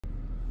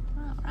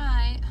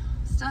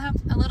still have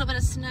a little bit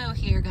of snow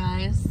here,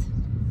 guys.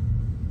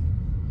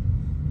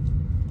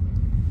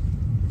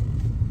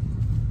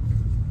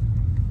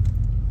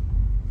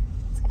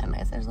 It's kind of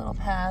nice. There's little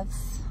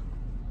paths.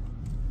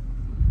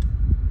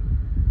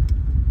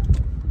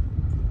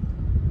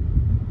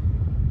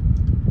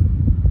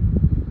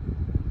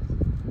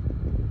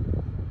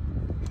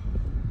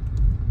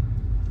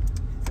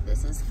 So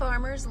this is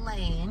Farmer's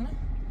Lane.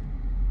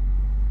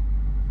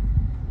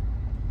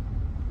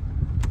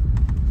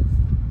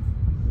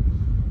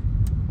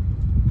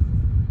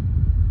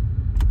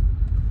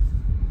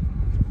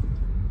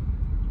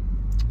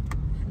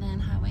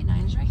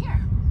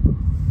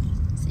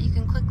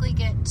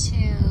 Get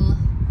to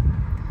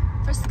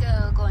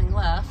Frisco going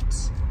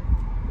left.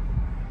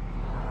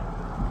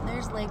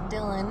 There's Lake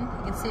Dillon.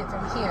 You can see it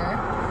from here.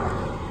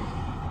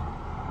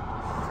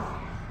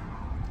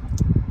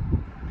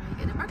 And we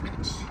get to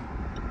Breckenridge.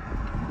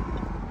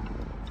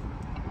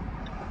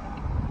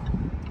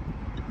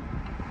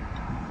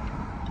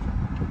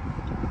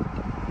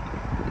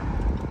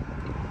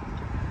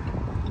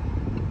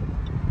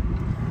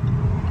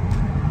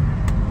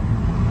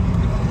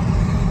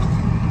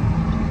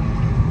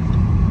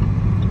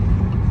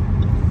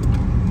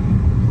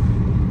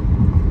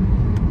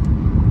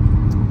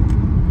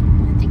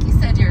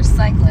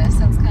 Cyclist,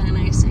 that's kind of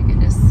nice. You can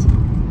just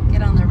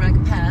get on the rec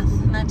path,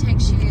 and that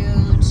takes you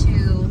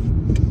to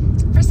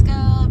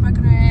Frisco,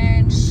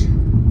 Breckenridge,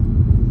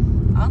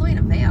 all the way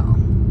to Vail.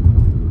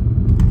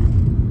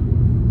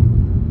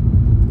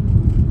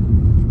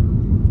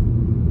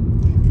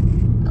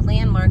 A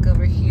landmark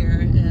over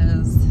here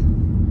is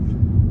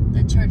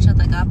the Church of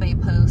the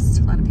Agape Post.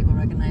 A lot of people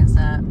recognize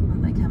that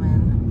when they come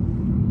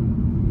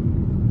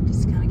in.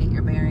 Just kind of get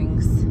your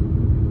bearings.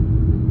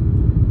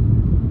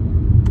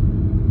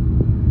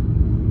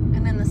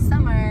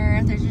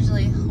 There's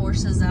usually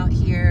horses out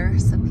here,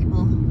 so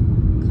people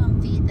come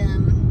feed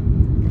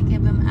them. They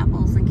give them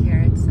apples and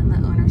carrots, and the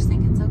owners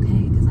think it's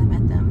okay because I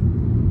met them.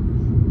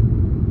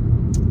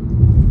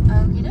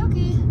 Okie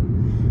dokie.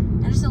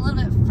 And just a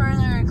little bit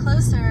further,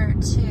 closer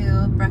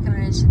to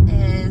Breckenridge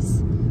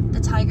is the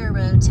Tiger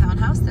Road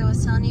townhouse that I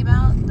was telling you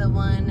about, the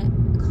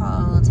one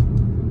called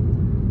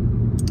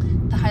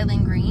the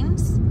Highland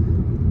Greens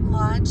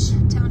Lodge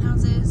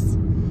townhouses.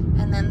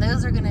 And then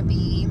those are going to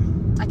be,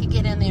 I could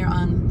get in there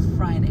on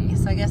Friday.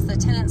 So I guess the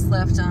tenants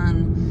left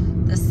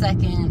on the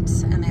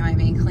 2nd, and they might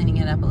be cleaning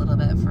it up a little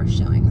bit for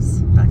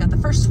showings. But I got the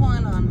first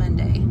one on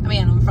Monday. I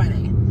mean, on Friday.